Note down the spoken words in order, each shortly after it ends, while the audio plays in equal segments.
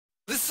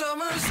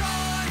summer's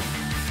on,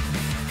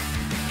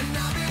 and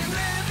I've been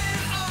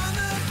living on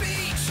the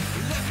beach.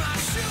 Left my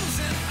shoes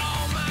and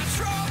all my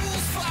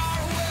troubles far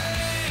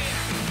away.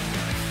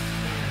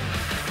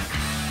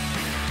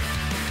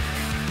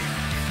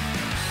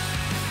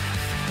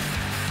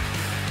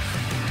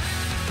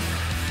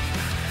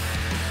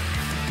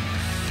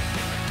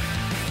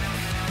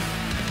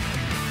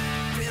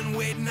 Been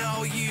waiting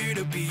all year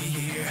to be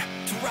here,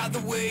 to ride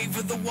the wave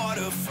of the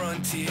water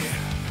frontier.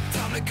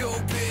 Time to go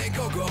big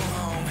or go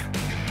home,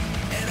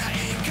 and I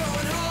ain't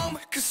going home,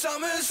 'cause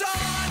summer's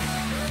on,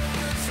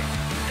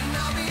 and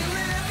I'll be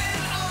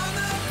living on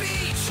the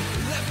beach.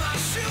 Left my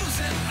shoes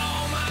and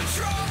all my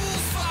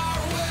troubles far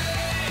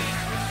away.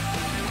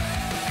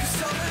 'Cause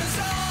summer's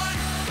on,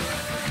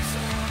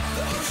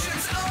 the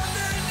ocean's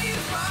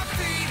underneath my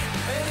feet,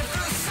 and if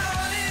the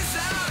sun is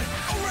out,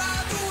 I'll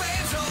ride the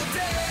waves all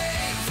day.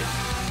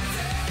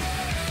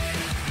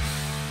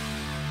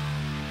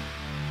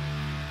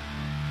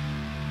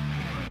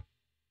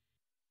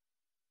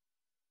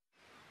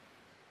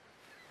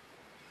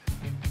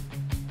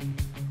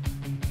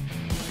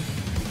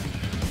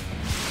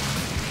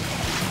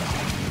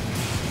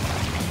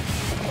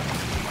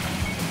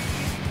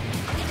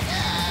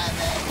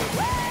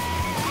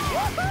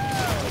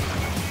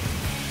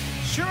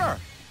 Sure,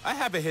 I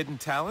have a hidden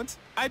talent.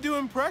 I do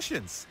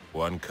impressions.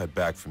 One cut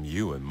back from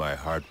you and my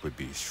heart would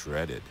be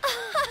shredded.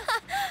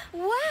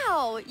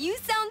 Wow, you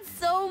sound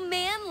so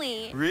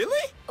manly.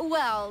 Really?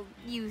 Well,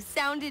 you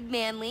sounded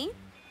manly.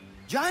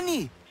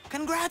 Johnny,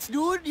 congrats,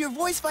 dude. Your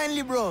voice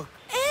finally broke.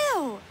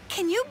 Ew!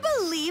 Can you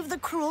believe the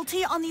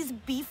cruelty on these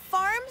beef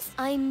farms?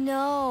 I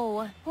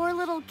know. Poor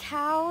little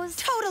cows.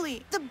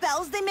 Totally. The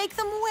bells they make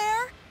them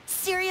wear?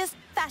 Serious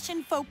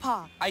fashion faux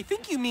pas. I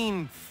think you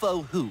mean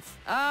faux hoof.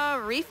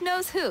 Reef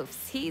knows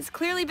hoofs. He's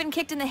clearly been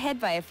kicked in the head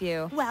by a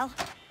few. Well,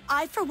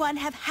 I for one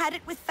have had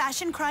it with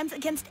fashion crimes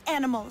against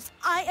animals.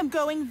 I am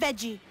going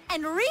veggie.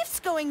 And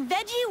Reef's going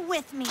veggie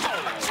with me.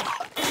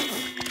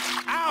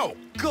 Ow!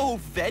 Go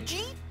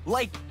veggie?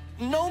 Like,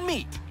 no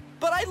meat.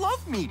 But I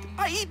love meat.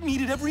 I eat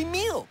meat at every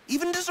meal,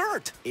 even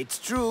dessert. It's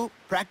true.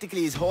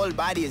 Practically his whole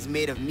body is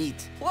made of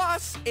meat.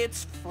 Plus,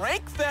 it's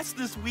Frankfest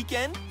this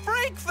weekend.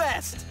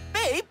 Frankfest!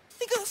 Babe,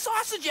 think of the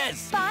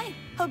sausages. Bye.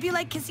 Hope you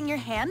like kissing your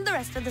hand the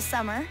rest of the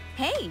summer.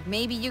 Hey,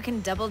 maybe you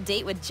can double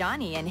date with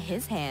Johnny and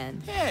his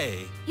hand.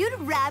 Hey. You'd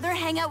rather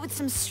hang out with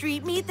some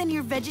street meat than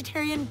your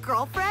vegetarian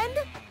girlfriend?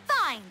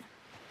 Fine.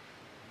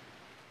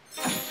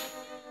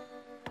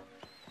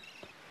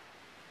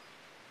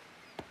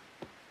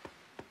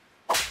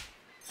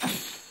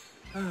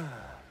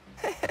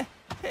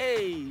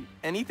 Hey,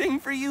 anything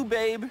for you,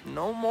 babe.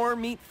 No more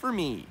meat for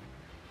me.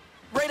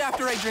 Right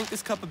after I drink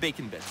this cup of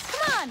bacon bits.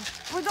 Come on.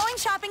 We're going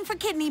shopping for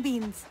kidney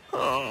beans.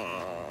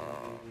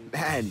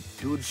 Man,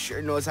 dude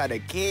sure knows how to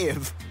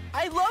cave.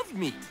 I love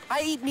meat.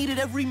 I eat meat at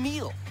every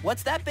meal.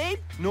 What's that, babe?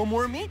 No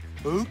more meat?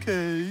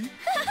 Okay.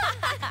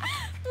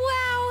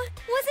 Wow,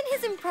 wasn't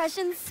his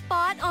impression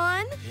spot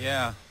on?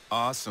 Yeah,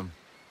 awesome.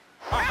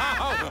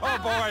 Oh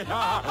boy.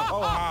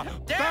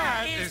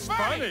 That is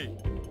funny.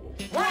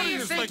 What do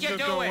you think you're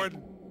doing?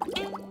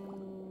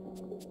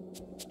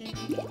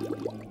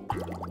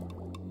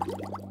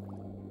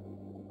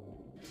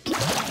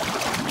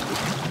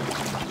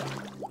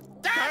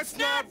 That's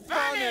not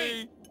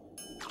funny.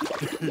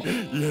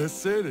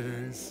 Yes, it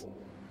is.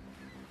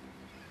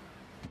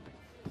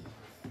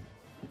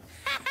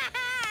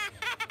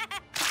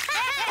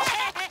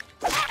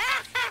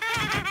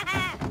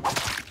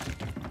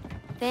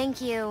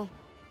 Thank you.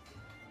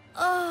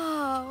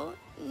 Oh,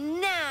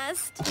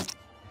 Nast.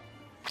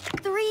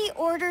 3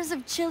 orders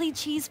of chili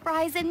cheese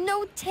fries and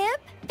no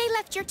tip? They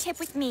left your tip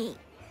with me.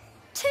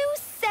 2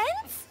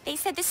 cents? They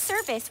said the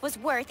service was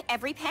worth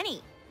every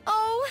penny.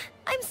 Oh,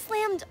 I'm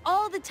slammed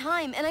all the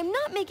time and I'm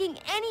not making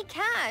any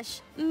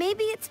cash.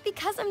 Maybe it's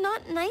because I'm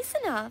not nice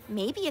enough.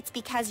 Maybe it's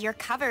because you're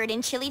covered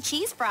in chili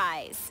cheese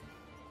fries.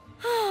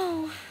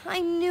 Oh, I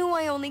knew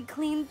I only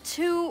cleaned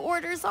 2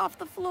 orders off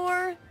the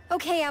floor.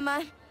 Okay,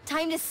 Emma,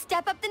 time to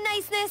step up the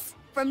niceness.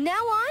 From now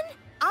on,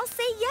 I'll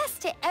say yes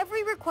to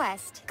every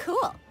request.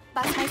 Cool.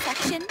 Boss my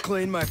section.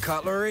 Clean my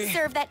cutlery.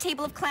 Serve that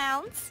table of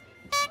clowns.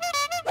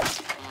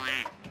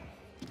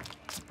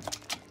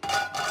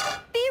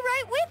 Be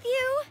right with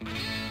you.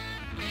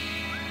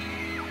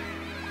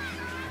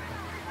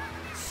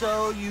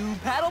 So you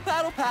paddle,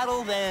 paddle,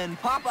 paddle, then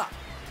pop up.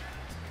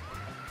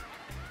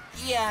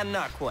 Yeah,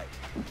 not quite.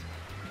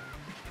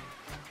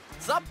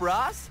 Sup,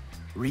 Ross?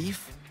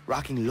 Reef,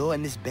 rocking low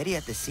and this Betty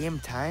at the same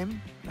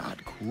time?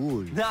 Not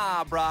cool.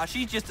 Nah, brah,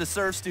 she's just a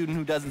surf student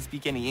who doesn't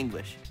speak any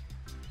English.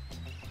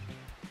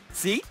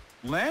 See?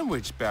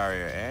 Language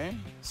barrier, eh?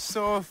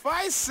 So if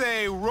I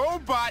say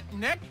robot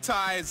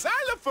necktie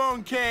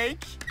xylophone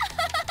cake...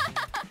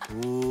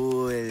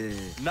 Cool.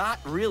 Not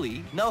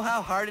really. Know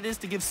how hard it is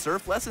to give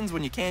surf lessons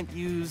when you can't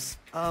use,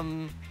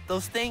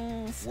 those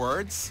things?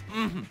 Words?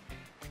 Mm-hmm.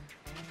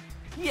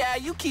 Yeah,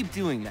 you keep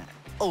doing that.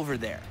 Over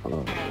there.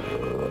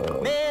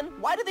 Man,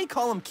 why do they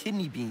call them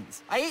kidney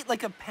beans? I ate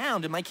like a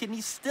pound and my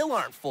kidneys still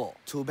aren't full.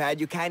 Too bad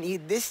you can't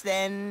eat this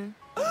then.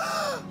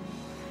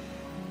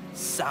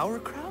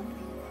 Sauerkraut?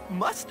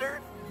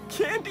 Mustard?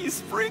 Candy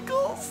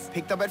sprinkles?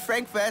 Picked up at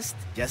Frankfest,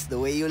 just the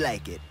way you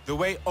like it. The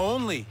way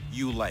only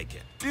you like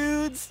it.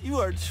 Dudes, you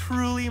are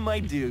truly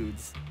my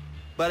dudes.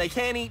 But I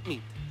can't eat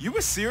meat. You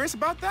were serious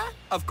about that?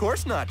 Of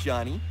course not,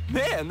 Johnny.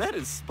 Man, that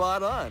is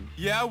spot on.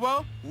 Yeah,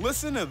 well,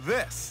 listen to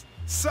this.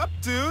 Sup,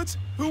 dudes?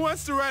 Who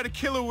wants to ride a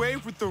killer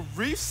wave with the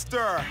Reef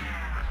Stir?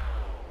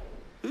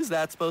 Who's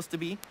that supposed to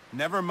be?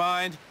 Never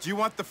mind. Do you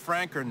want the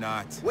Frank or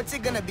not? What's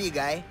it gonna be,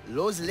 guy?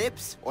 Lowe's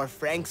lips or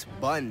Frank's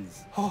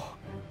buns? Oh,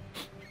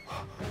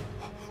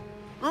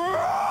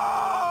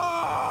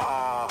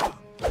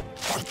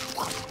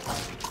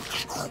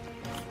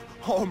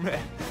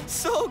 man.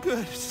 So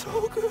good,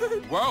 so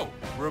good. Whoa,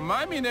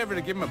 remind me never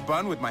to give him a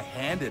bun with my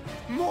hand in it.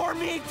 More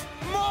meat,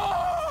 more!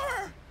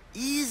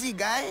 Easy,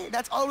 guy.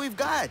 That's all we've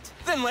got.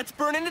 Then let's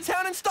burn into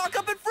town and stock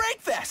up at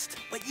Frankfest.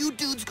 But you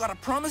dudes gotta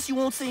promise you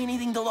won't say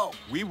anything to Lo.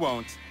 We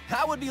won't.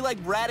 That would be like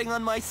ratting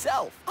on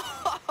myself.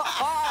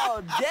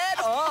 Oh, dead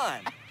on.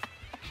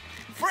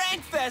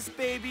 Frankfest,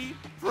 baby.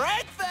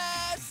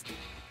 Frankfest!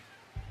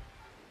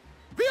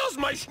 Where's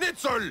my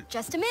schnitzel?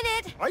 Just a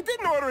minute. I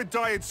didn't order a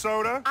diet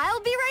soda.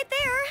 I'll be right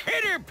there.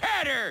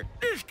 Pitter-patter!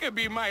 This could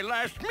be my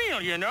last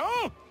meal, you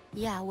know?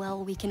 Yeah,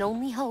 well, we can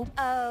only hope.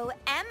 Oh,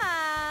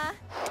 Emma.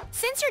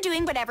 Since you're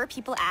doing whatever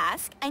people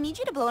ask, I need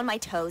you to blow on my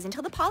toes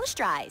until the polish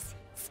dries.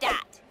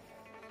 Stat.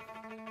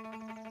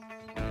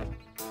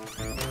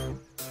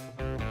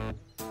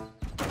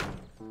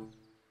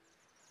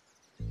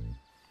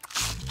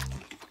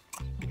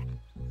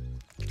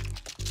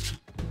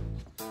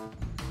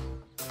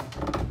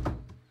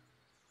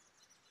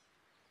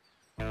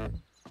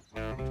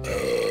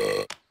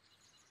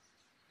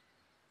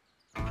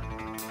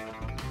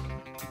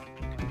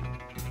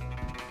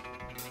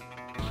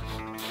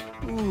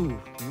 Ooh,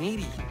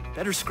 meaty.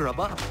 Better scrub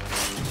up.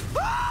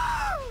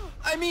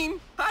 I mean,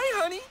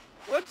 hi, honey.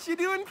 What you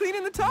doing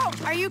cleaning the tub?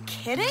 Are you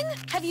kidding?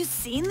 Have you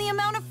seen the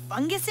amount of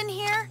fungus in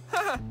here?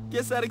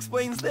 Guess that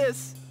explains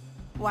this.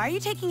 Why are you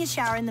taking a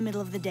shower in the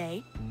middle of the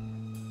day?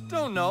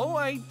 Don't know,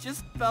 I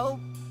just felt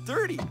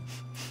dirty.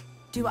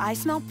 Do I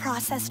smell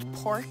processed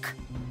pork?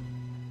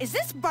 Is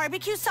this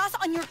barbecue sauce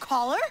on your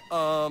collar?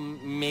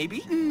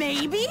 Maybe?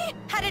 Maybe?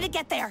 How did it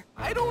get there?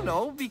 I don't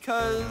know,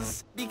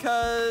 because...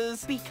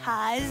 Because?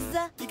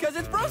 Because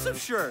it's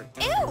Brosep's shirt.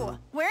 Ew!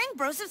 Wearing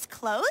Brosep's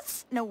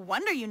clothes? No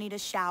wonder you need a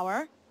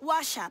shower.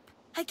 Wash up.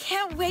 I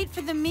can't wait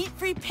for the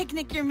meat-free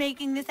picnic you're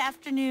making this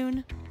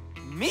afternoon.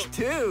 Me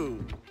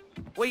too.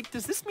 Wait,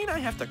 does this mean I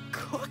have to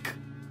cook?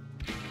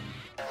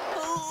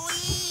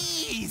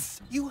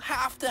 Please! You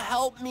have to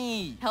help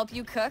me. Help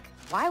you cook?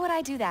 Why would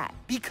I do that?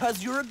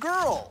 Because you're a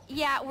girl.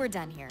 Yeah, we're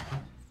done here.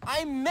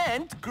 I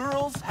meant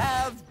girls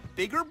have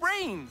bigger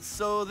brains,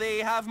 so they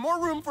have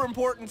more room for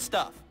important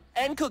stuff.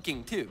 And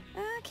cooking, too.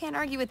 Can't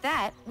argue with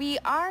that. We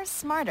are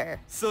smarter.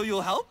 So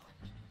you'll help?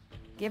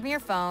 Give me your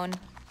phone.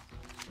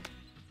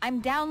 I'm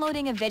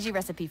downloading a veggie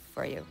recipe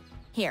for you.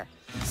 Here.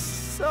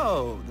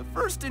 So, the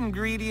first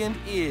ingredient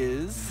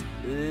is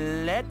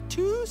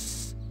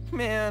lettuce?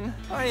 Man,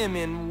 I am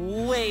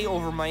in way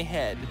over my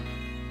head.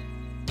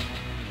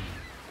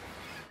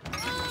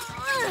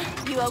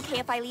 You okay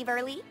if I leave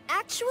early?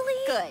 Actually...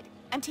 Good.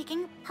 I'm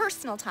taking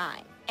personal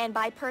time. And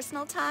by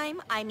personal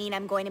time, I mean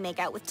I'm going to make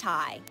out with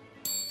Ty.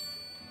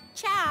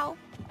 Ciao.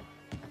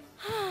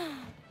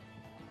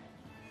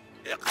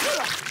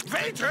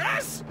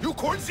 Waitress! You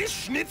call this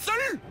schnitzel?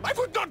 I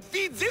would not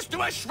feed this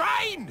to a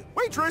swine!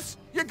 Waitress,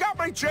 you got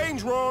my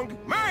change wrong.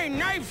 My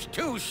knife's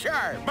too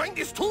sharp. Mine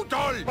is too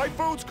dull. My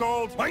food's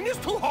cold. Mine is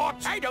too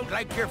hot. I don't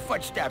like your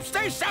footsteps.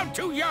 They sound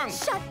too young.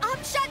 Shut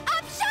up, shut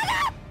up, shut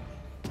up!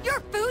 Your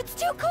food's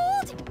too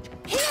cold?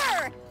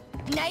 Here!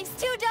 Knife's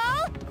too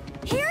dull?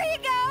 Here you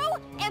go!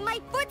 And my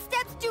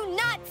footsteps do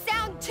not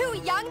sound too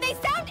young, they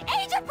sound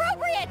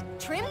age-appropriate!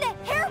 Trim the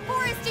hair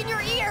forest in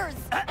your ears!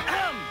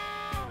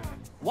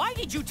 Why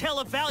did you tell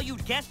a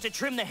valued guest to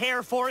trim the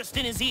hair forest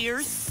in his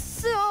ears?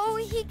 So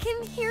he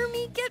can hear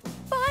me get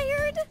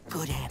fired?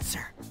 Good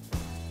answer.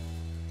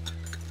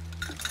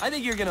 I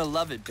think you're gonna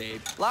love it,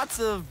 babe. Lots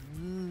of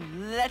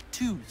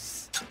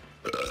lettuce.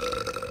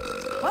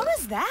 What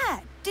was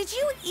that? Did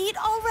you eat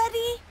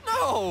already?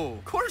 No,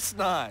 of course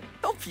not.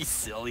 Don't be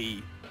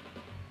silly.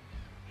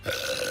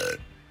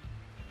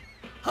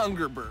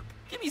 Hunger burp.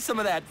 Give me some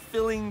of that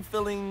filling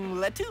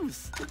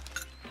lettuce.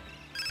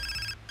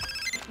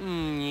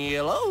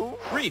 Hello?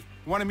 Reef,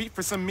 want to meet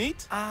for some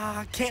meat?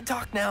 Can't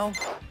talk now.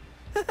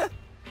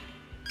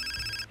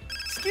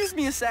 Excuse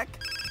me a sec.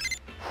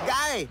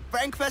 Guy,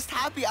 Frankfest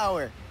happy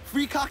hour.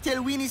 Free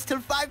cocktail weenies till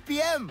 5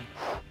 p.m.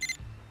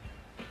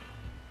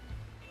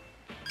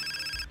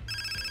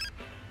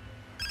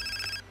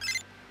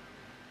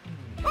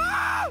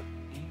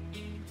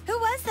 Who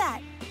was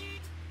that?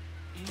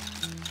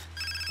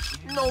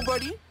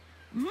 Nobody.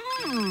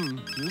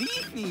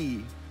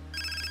 Leafy.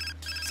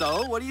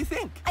 So, what do you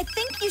think? I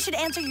think you should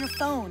answer your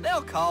phone.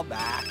 They'll call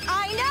back.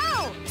 I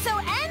know! So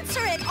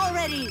answer it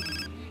already!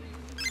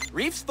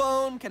 Reef's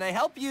phone, can I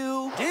help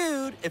you?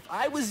 Dude, if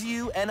I was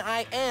you, and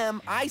I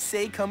am, I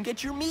say come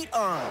get your meat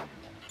on.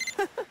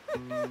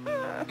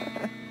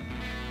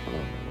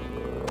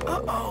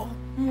 Uh-oh.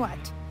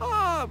 What?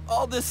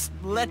 All this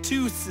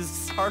lettuce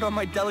is hard on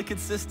my delicate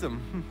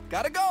system.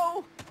 Gotta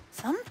go.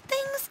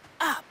 Something's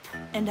up,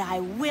 and I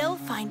will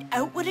find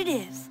out what it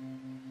is.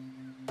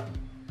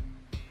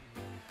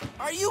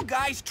 Are you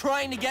guys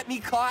trying to get me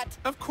caught?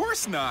 Of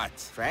course not.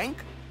 Frank?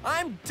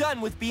 I'm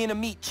done with being a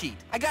meat cheat.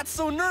 I got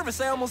so nervous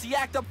I almost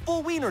yacked up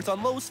full wieners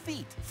on Lo's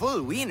feet.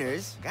 Full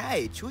wieners?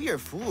 Guy, chew your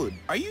food.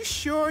 Are you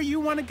sure you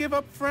want to give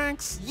up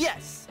Frank's?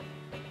 Yes.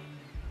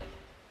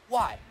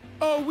 Why?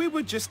 Oh, we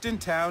were just in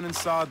town and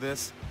saw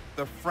this.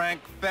 The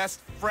Frank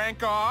Fest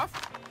Frank-Off.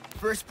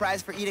 First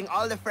prize for eating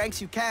all the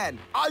Franks you can.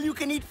 All you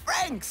can eat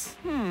Franks!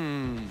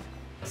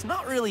 It's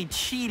not really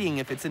cheating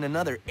if it's in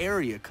another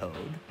area code.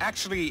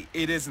 Actually,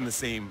 it is in the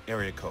same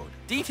area code.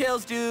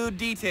 Details, dude,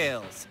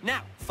 details.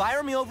 Now,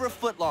 fire me over a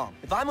foot long.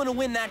 If I'm gonna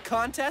win that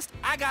contest,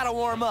 I gotta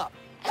warm up.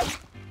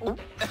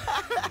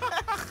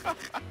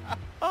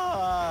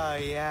 Oh,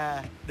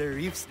 yeah. The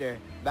Reefster.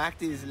 Back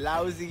to his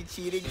lousy,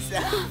 cheating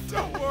self.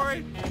 Don't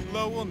worry,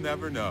 Lo will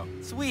never know.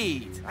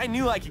 Sweet. I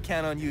knew I could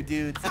count on you,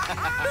 dudes.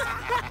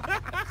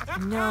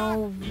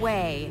 No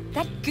way.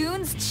 That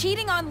goon's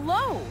cheating on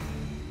Lo.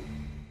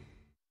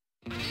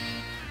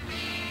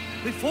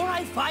 Before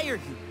I fire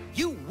you,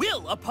 you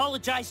will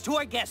apologize to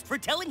our guest for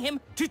telling him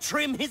to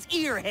trim his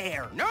ear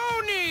hair. No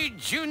need,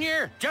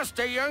 Junior. Just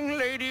a young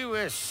lady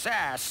with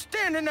sass,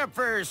 standing up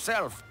for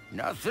herself.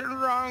 Nothing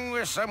wrong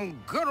with some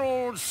good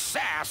old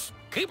sass.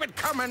 Keep it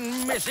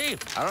coming, Missy,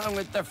 along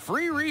with the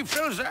free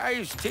refills of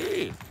iced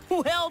tea.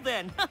 Well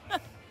then,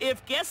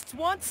 if guests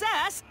want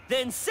sass,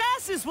 then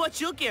sass is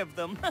what you'll give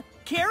them.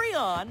 Carry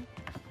on.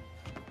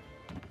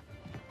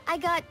 I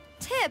got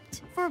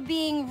tipped for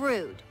being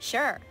rude.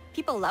 Sure.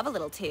 People love a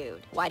little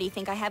toot. Why do you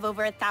think I have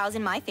over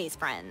 1,000 MyFace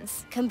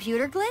friends?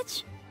 Computer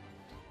glitch?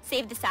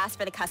 Save the sass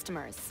for the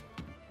customers.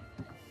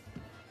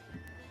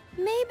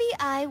 Maybe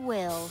I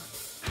will.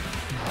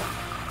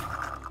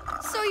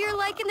 So you're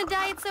liking the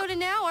diet soda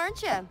now,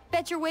 aren't you?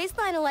 Bet your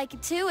waistline will like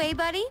it too, eh,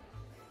 buddy?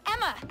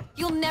 Emma,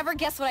 you'll never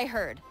guess what I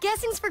heard.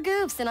 Guessing's for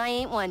goofs, and I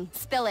ain't one.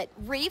 Spill it.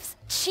 Reef's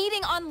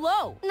cheating on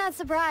Lo. Not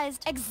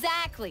surprised.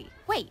 Exactly.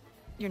 Wait,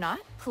 you're not?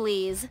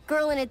 Please.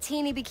 Girl in a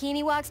teeny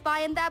bikini walks by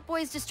and that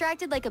boy's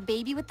distracted like a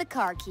baby with the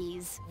car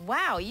keys.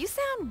 Wow, you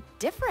sound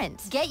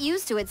different. Get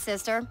used to it,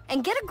 sister.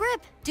 And get a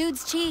grip.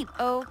 Dudes cheat.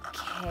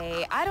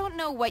 Okay, I don't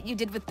know what you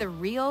did with the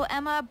real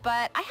Emma,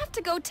 but I have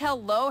to go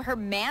tell Lo her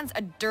man's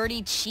a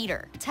dirty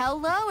cheater. Tell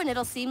Lo and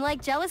it'll seem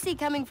like jealousy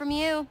coming from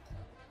you.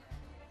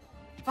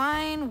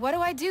 Fine, what do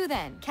I do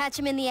then? Catch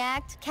him in the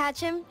act, catch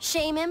him,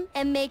 shame him,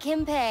 and make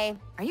him pay.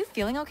 Are you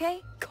feeling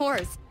okay? Of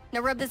course. Now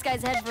rub this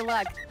guy's head for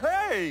luck.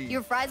 Hey!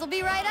 Your fries will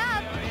be right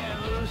up.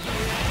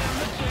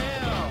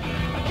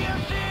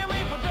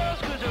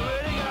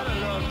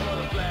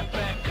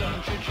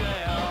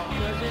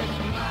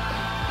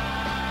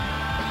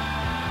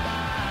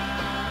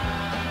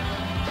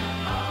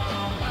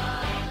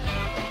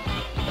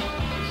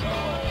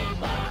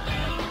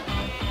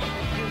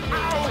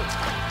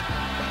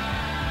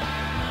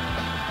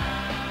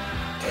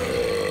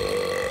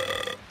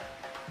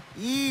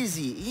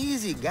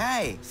 Easy,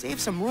 guy. Save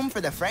some room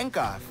for the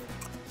Frank-Off.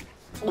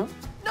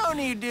 No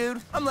need,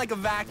 dude. I'm like a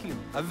vacuum.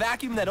 A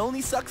vacuum that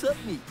only sucks up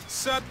meat.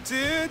 Sup,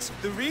 dudes?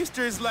 The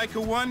Reefster is like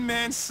a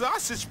one-man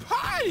sausage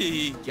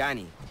party.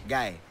 Johnny,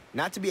 guy,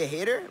 not to be a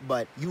hater,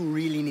 but you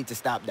really need to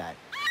stop that.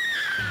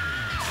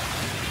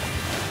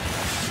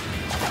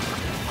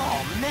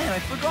 Oh, man, I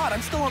forgot.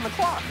 I'm still on the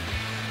clock.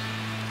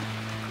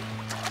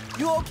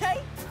 You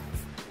okay?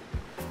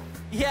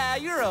 Yeah,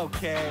 you're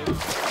okay.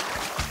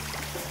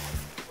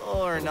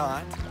 Or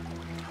not.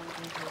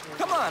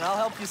 Come on, I'll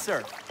help you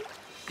surf.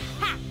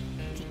 Ha!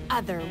 The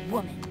other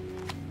woman.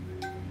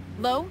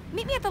 Lo,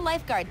 meet me at the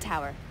lifeguard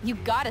tower. You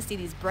gotta see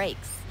these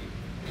breaks.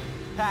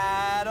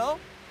 Paddle,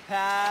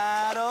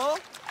 paddle.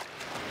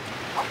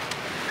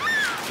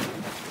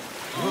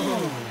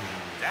 Ooh,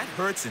 that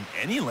hurts in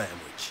any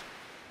language.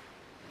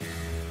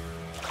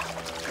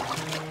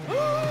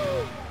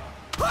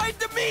 Hide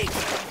the meat!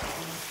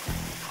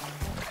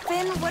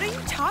 Finn, what are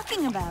you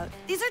talking about?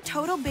 These are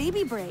total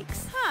baby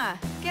brakes. Huh,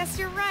 guess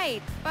you're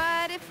right.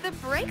 But if the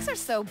brakes are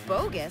so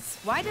bogus,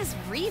 why does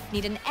Reef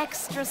need an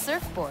extra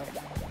surfboard?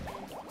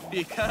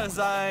 Because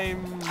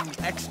I'm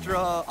extra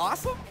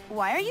awesome?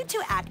 Why are you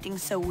two acting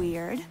so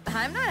weird?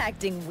 I'm not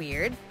acting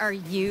weird. Are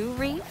you,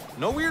 Reef?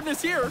 No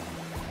weirdness here.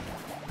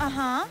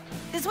 Uh-huh.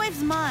 This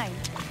wave's mine.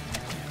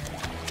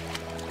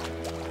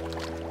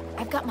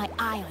 I've got my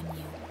eye on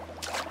you.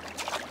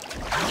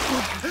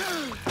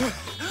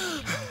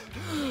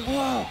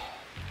 Whoa,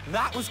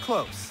 that was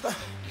close.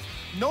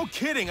 No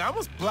kidding, I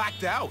almost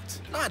blacked out.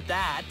 Not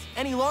that.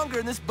 Any longer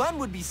and this bun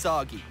would be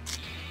soggy.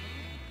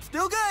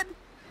 Still good.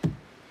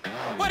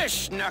 What a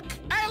schnook.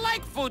 I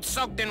like food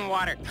soaked in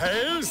water.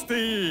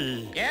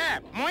 Tasty. Yeah,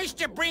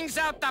 moisture brings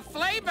out the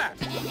flavor.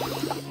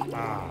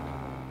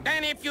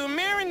 And if you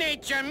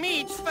marinate your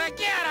meats,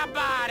 forget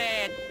about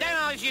it. Then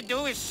all you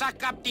do is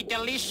suck up the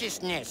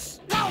deliciousness.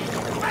 Go!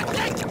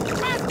 Faster!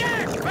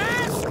 Faster!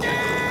 Faster!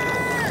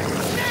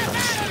 Snap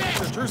out of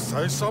it! you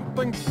say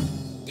something?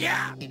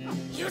 Yeah,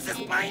 you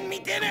just buying me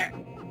dinner.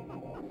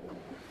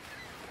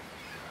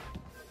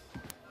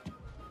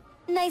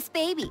 Nice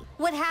baby.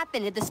 What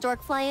happened? Did the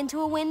stork fly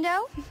into a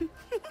window?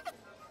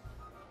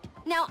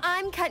 Now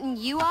I'm cutting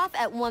you off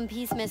at one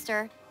piece,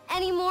 mister.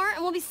 Any more,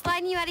 and we'll be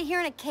sliding you out of here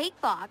in a cake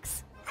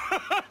box.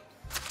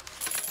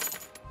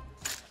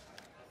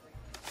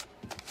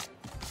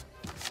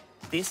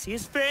 This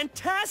is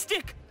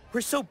fantastic!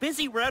 We're so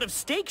busy we're out of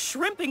steak,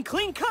 shrimp, and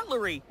clean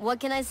cutlery.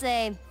 What can I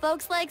say?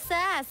 Folks like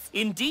sass.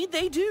 Indeed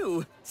they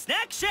do.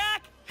 Snack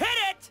Shack, hit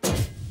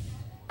it!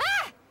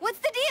 Ah! What's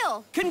the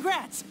deal?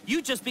 Congrats!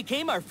 You just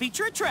became our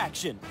feature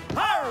attraction.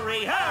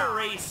 Hurry,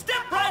 hurry!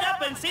 Step right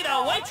up and see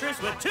the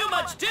waitress with too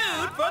much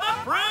dude for the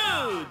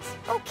prudes!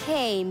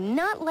 Okay,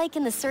 not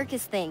liking the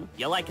circus thing.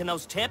 You liking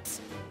those tips?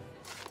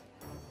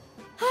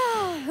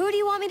 Who do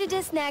you want me to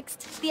diss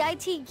next? The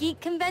IT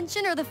Geek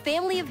Convention or the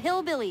Family of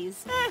Hillbillies?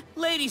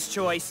 Ladies'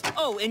 choice.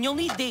 Oh, and you'll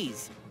need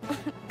these.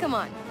 Come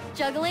on.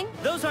 Juggling?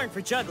 Those aren't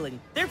for juggling.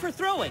 They're for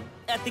throwing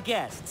at the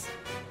guests.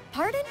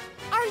 Pardon?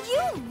 Are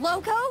you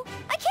loco?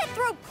 I can't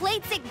throw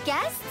plates at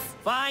guests.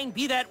 Fine,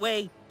 be that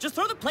way. Just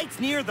throw the plates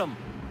near them.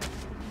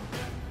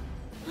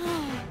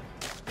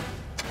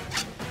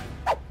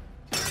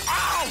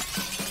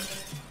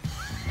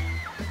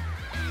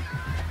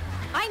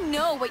 I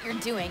know what you're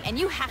doing, and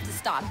you have to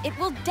stop. It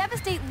will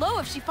devastate Lo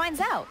if she finds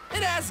out.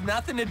 It has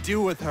nothing to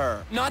do with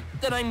her. Not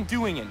that I'm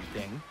doing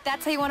anything.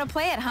 That's how you want to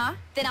play it, huh?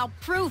 Then I'll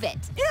prove it.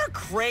 You're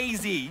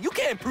crazy. You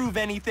can't prove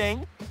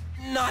anything.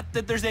 Not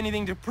that there's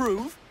anything to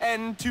prove.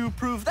 And to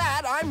prove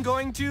that, I'm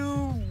going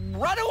to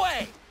run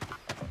away.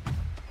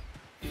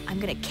 I'm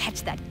gonna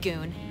catch that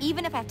goon,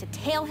 even if I have to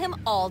tail him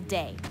all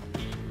day.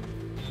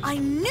 I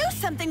knew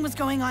something was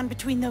going on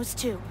between those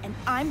two, and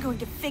I'm going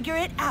to figure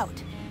it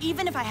out,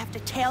 even if I have to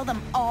tail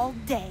them all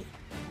day.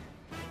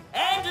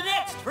 And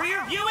next, for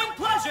your viewing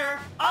pleasure,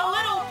 a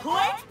little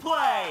plate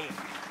play.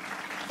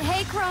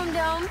 Hey, Chrome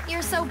Dome.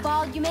 You're so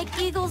bald, you make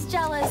eagles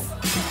jealous.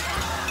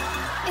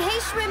 Hey,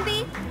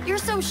 Shrimpy. You're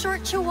so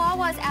short,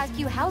 Chihuahuas ask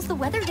you, how's the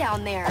weather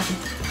down there?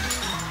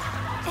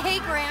 Hey,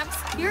 Gramps.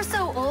 You're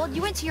so old,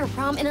 you went to your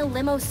prom in a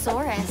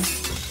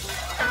limosaurus.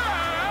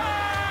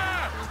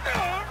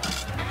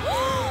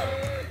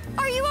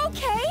 Are you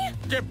okay?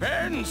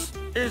 Depends.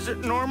 Is it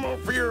normal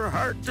for your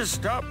heart to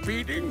stop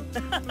beating?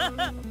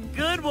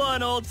 Good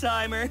one,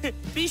 old-timer.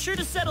 Be sure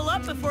to settle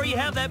up before you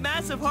have that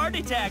massive heart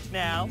attack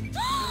now.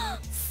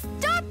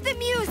 Stop the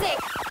music!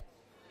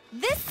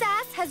 This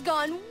sass has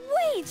gone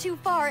way too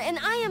far, and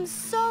I am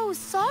so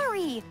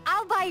sorry.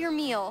 I'll buy your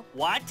meal.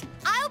 What?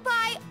 I'll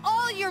buy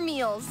all your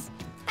meals.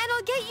 And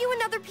I'll get you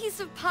another piece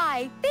of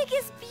pie. Big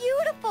is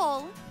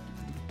beautiful.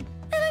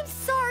 And I'm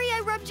sorry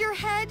I rubbed your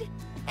head.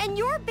 And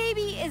your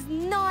baby is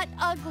not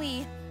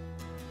ugly.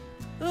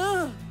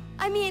 Ugh.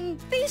 I mean,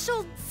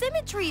 facial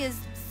symmetry is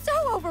so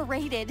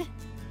overrated.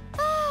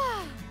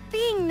 Ah,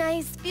 being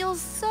nice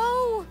feels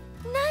so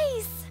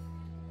nice.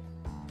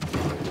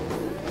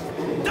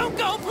 Don't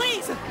go,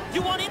 please!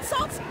 You want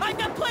insults? I've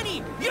got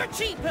plenty! You're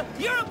cheap!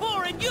 You're a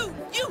bore, and you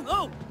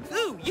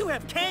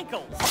have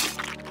cankles!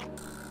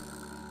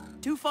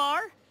 Too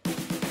far?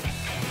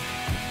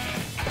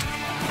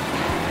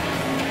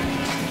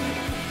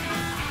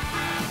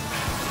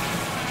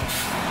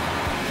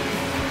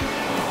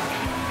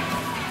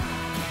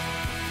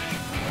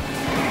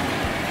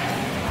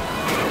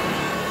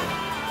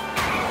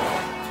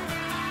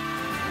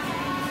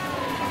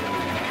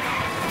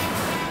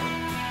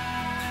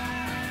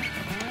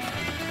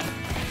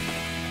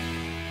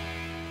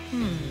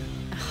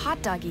 A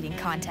hot dog eating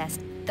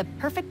contest. The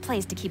perfect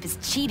place to keep his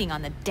cheating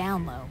on the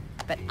down low.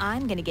 But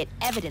I'm gonna get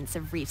evidence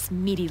of Reef's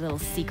meaty little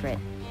secret.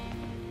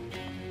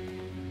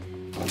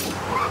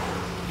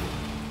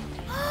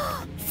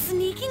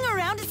 Sneaking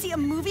around to see a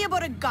movie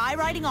about a guy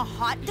riding a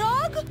hot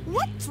dog?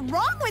 What's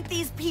wrong with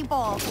these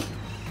people?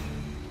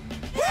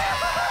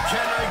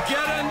 Can I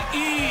get an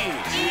E?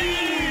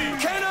 E!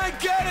 Can I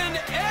get an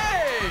A?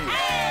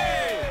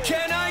 A!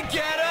 Can I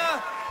get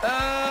a,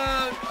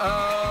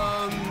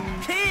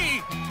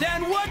 P?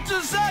 Then what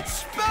does that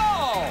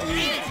spell?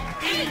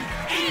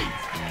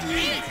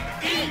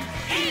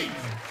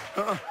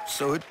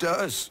 So it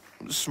does.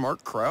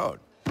 Smart crowd.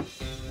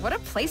 What a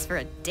place for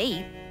a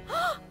date.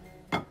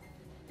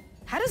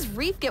 How does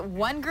Reef get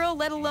one girl,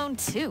 let alone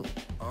two?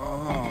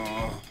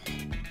 Oh.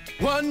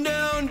 One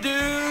down,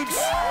 dudes!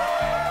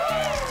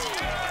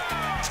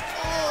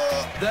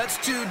 That's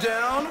two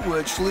down,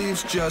 which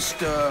leaves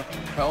just,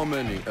 how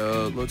many?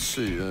 Let's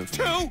see,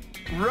 two?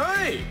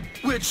 Right!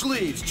 Which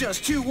leaves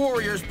just two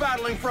warriors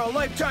battling for a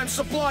lifetime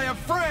supply of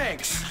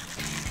francs!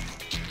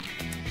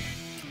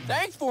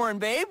 Thanks for him,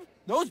 babe.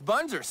 Those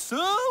buns are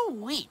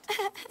sweet.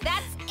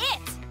 That's it!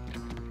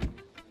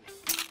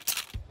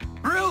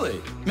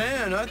 Really?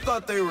 Man, I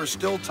thought they were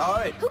still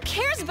tied. Who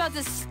cares about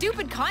this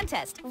stupid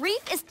contest?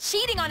 Reef is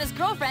cheating on his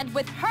girlfriend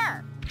with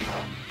her.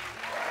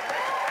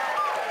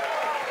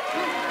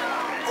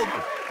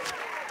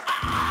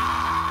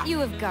 You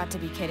have got to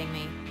be kidding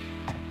me.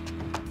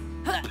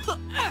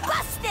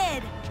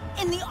 Busted!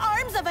 In the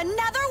arms of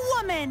another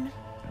woman!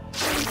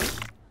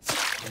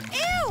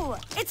 Ew!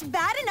 It's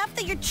bad enough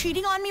that you're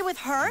cheating on me with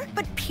her,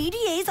 but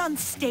PDA's on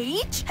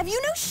stage? Have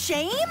you no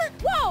shame?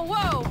 Whoa,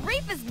 whoa!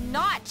 Reef is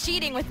not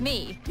cheating with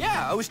me.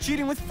 Yeah, I was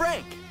cheating with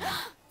Frank.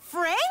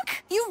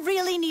 Frank? You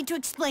really need to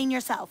explain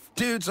yourself.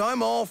 Dudes,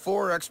 I'm all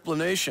for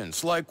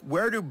explanations, like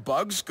where do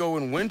bugs go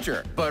in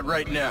winter? But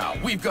right now,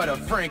 we've got a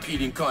Frank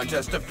eating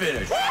contest to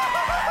finish.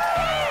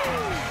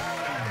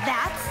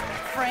 That's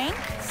Frank?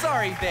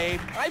 Sorry, babe.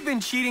 I've been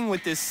cheating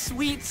with this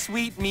sweet,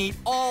 sweet meat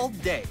all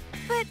day.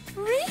 But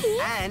Reef...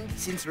 And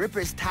since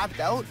Ripper's tapped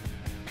out,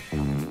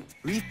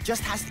 Reef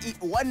just has to eat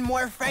one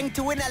more Frank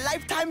to win a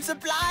lifetime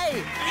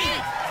supply.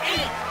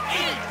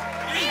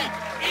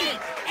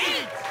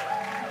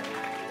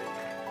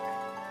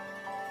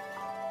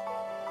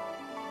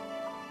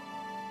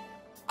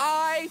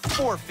 I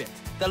forfeit.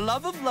 The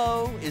love of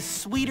Lo is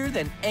sweeter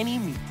than any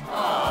meat.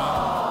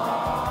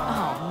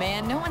 Oh,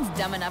 man, no one's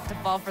dumb enough to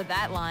fall for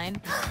that line.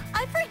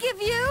 I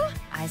forgive you.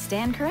 I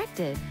stand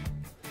corrected.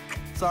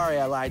 Sorry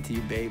I lied to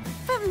you, babe.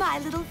 But my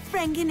little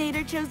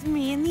Frankinator chose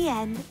me in the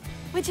end,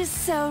 which is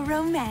so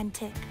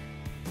romantic.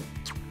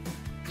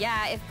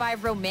 Yeah, if by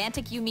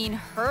romantic you mean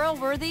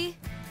hurl-worthy,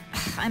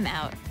 I'm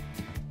out.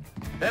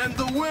 And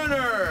the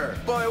winner,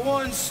 by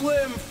one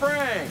slim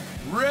Frank,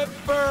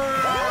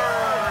 Ripper!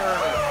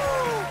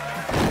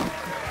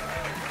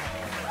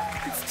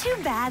 It's too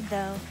bad,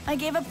 though. I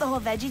gave up the whole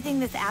veggie thing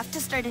this aft to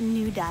start a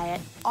new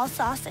diet. All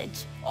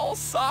sausage. All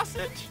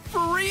sausage?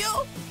 For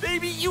real?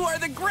 Baby, you are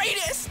the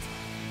greatest!